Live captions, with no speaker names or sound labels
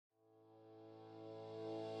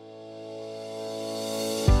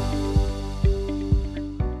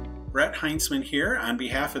Brett Heinzman here on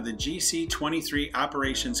behalf of the GC23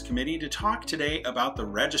 Operations Committee to talk today about the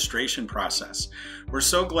registration process. We're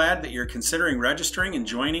so glad that you're considering registering and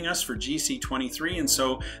joining us for GC23, and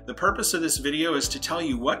so the purpose of this video is to tell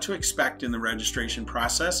you what to expect in the registration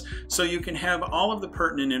process so you can have all of the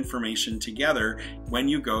pertinent information together when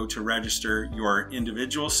you go to register your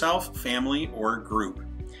individual self, family, or group.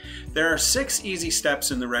 There are 6 easy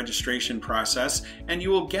steps in the registration process, and you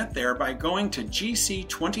will get there by going to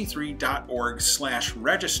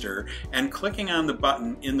gc23.org/register and clicking on the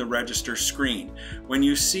button in the register screen. When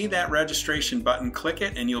you see that registration button, click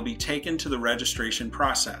it and you'll be taken to the registration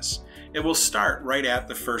process. It will start right at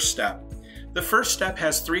the first step. The first step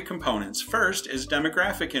has 3 components. First is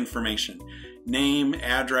demographic information, name,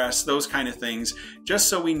 address, those kind of things, just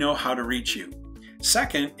so we know how to reach you.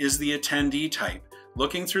 Second is the attendee type.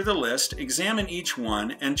 Looking through the list, examine each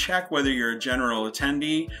one and check whether you're a general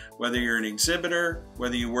attendee, whether you're an exhibitor,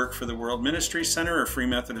 whether you work for the World Ministry Center or Free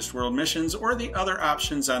Methodist World Missions, or the other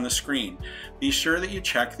options on the screen. Be sure that you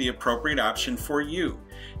check the appropriate option for you.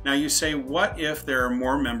 Now you say, what if there are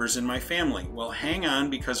more members in my family? Well, hang on,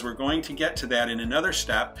 because we're going to get to that in another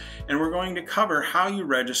step, and we're going to cover how you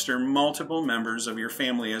register multiple members of your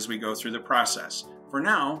family as we go through the process. For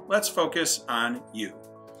now, let's focus on you.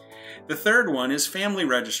 The third one is family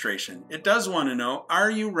registration. It does want to know, are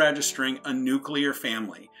you registering a nuclear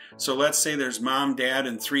family? So let's say there's mom, dad,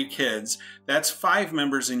 and 3 kids. That's 5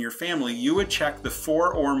 members in your family. You would check the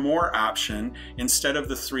 4 or more option instead of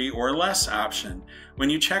the 3 or less option. When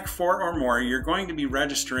you check 4 or more, you're going to be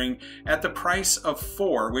registering at the price of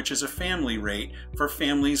 4, which is a family rate for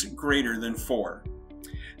families greater than 4.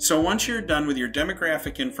 So once you're done with your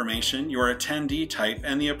demographic information, your attendee type,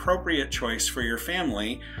 and the appropriate choice for your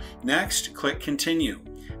family, next click Continue.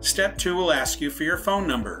 Step 2 will ask you for your phone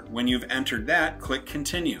number. When you've entered that, click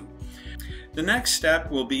Continue. The next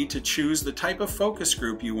step will be to choose the type of focus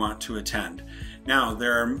group you want to attend. Now,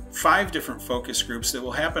 there are 5 different focus groups that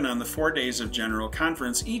will happen on the 4 days of General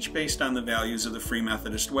Conference, each based on the values of the Free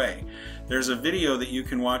Methodist Way. There's a video that you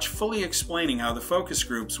can watch fully explaining how the focus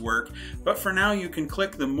groups work, but for now you can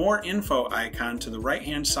click the More Info icon to the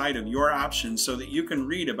right-hand side of your option so that you can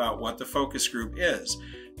read about what the focus group is.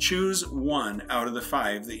 Choose 1 out of the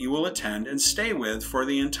 5 that you will attend and stay with for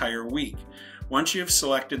the entire week. Once you've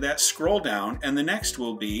selected that, scroll down, and the next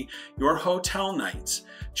will be your hotel nights.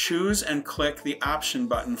 Choose and click the option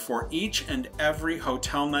button for each and every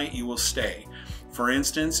hotel night you will stay. For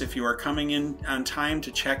instance, if you are coming in on time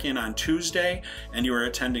to check in on Tuesday and you are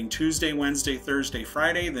attending Tuesday, Wednesday, Thursday,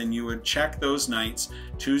 Friday, then you would check those nights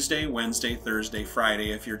Tuesday, Wednesday, Thursday,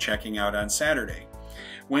 Friday if you're checking out on Saturday.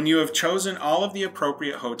 When you have chosen all of the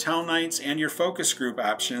appropriate hotel nights and your focus group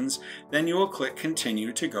options, then you will click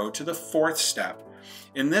Continue to go to the 4th step.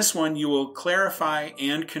 In this one, you will clarify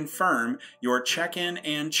and confirm your check-in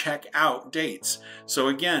and check-out dates. So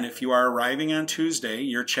again, if you are arriving on Tuesday,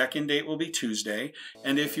 your check-in date will be Tuesday,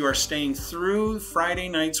 and if you are staying through Friday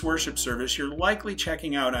night's worship service, you're likely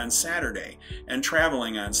checking out on Saturday and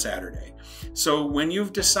traveling on Saturday. So when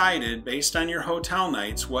you've decided, based on your hotel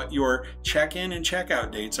nights, what your check-in and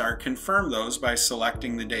check-out dates are, confirm those by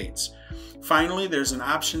selecting the dates. Finally, there's an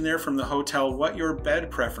option there from the hotel what your bed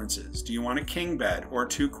preference is. Do you want a king bed or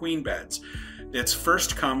 2 queen beds? It's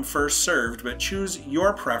first come, first served, but choose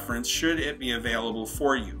your preference should it be available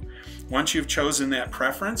for you. Once you've chosen that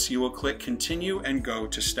preference, you will click Continue and go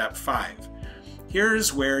to step 5.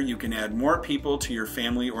 Here's where you can add more people to your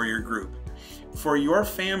family or your group. For your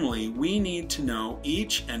family, we need to know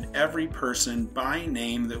each and every person by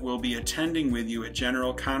name that will be attending with you at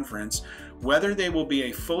General Conference, whether they will be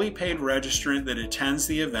a fully paid registrant that attends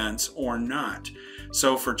the events or not.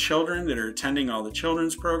 So for children that are attending all the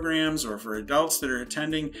children's programs, or for adults that are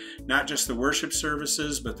attending not just the worship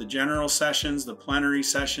services, but the general sessions, the plenary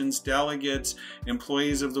sessions, delegates,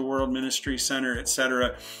 employees of the World Ministry Center,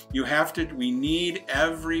 etc., we need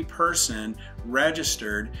every person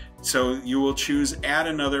registered, so you will choose Add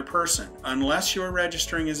Another Person, unless you're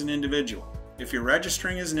registering as an individual. If you're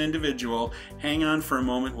registering as an individual, hang on for a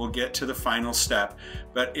moment, we'll get to the final step.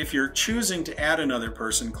 But if you're choosing to add another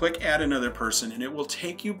person, click Add Another Person, and it will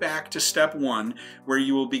take you back to step 1, where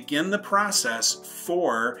you will begin the process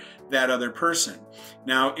for that other person.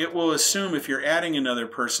 Now, it will assume if you're adding another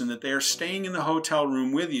person that they are staying in the hotel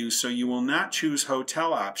room with you, so you will not choose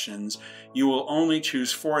hotel options, you will only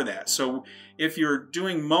choose for that. So if you're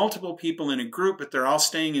doing multiple people in a group, but they're all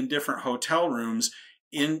staying in different hotel rooms,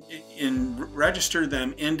 register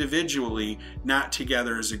them individually, not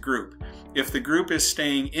together as a group. If the group is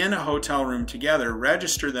staying in a hotel room together,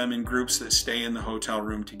 register them in groups that stay in the hotel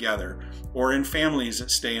room together, or in families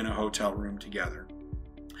that stay in a hotel room together.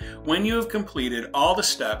 When you have completed all the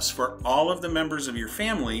steps for all of the members of your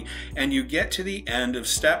family and you get to the end of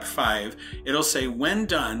step 5, it'll say when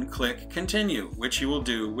done, click continue, which you will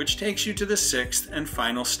do, which takes you to the 6th and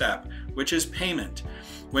final step, which is payment.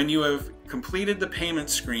 When you have completed the payment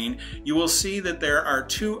screen, you will see that there are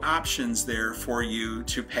 2 options there for you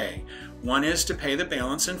to pay. One is to pay the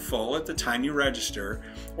balance in full at the time you register,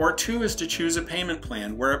 or 2 is to choose a payment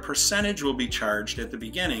plan where a percentage will be charged at the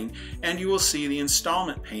beginning and you will see the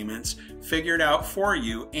installment payments figured out for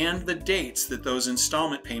you and the dates that those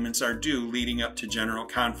installment payments are due leading up to General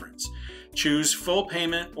Conference. Choose full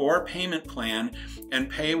payment or payment plan and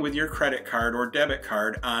pay with your credit card or debit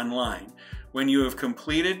card online. When you have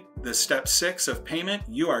completed the step 6 of payment,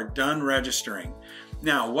 you are done registering.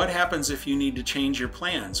 Now, what happens if you need to change your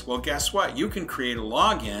plans? Well, guess what? You can create a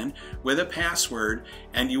login with a password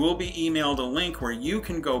and you will be emailed a link where you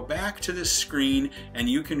can go back to this screen and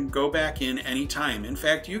you can go back in anytime. In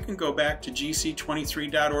fact, you can go back to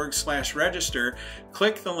gc23.org/register,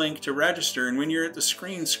 click the link to register, and when you're at the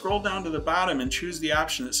screen, scroll down to the bottom and choose the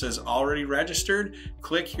option that says already registered.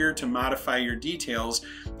 Click here to modify your details.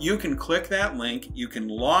 You can click that link, you can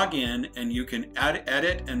log in, and you can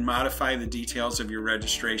edit and modify the details of your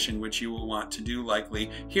registration, which you will want to do likely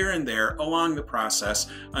here and there along the process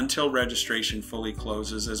until registration fully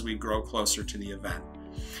closes as we grow closer to the event.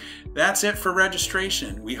 That's it for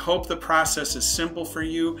registration. We hope the process is simple for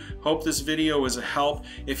you. Hope this video was a help.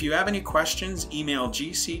 If you have any questions, email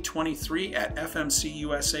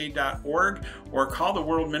gc23@fmcusa.org or call the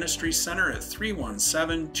World Ministry Center at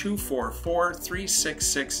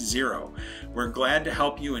 317-244-3660. We're glad to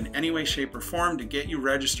help you in any way, shape, or form to get you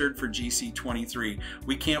registered for GC23.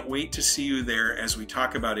 We can't wait to see you there as we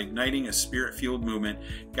talk about igniting a spirit-fueled movement.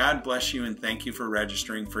 God bless you and thank you for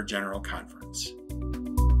registering for General Conference.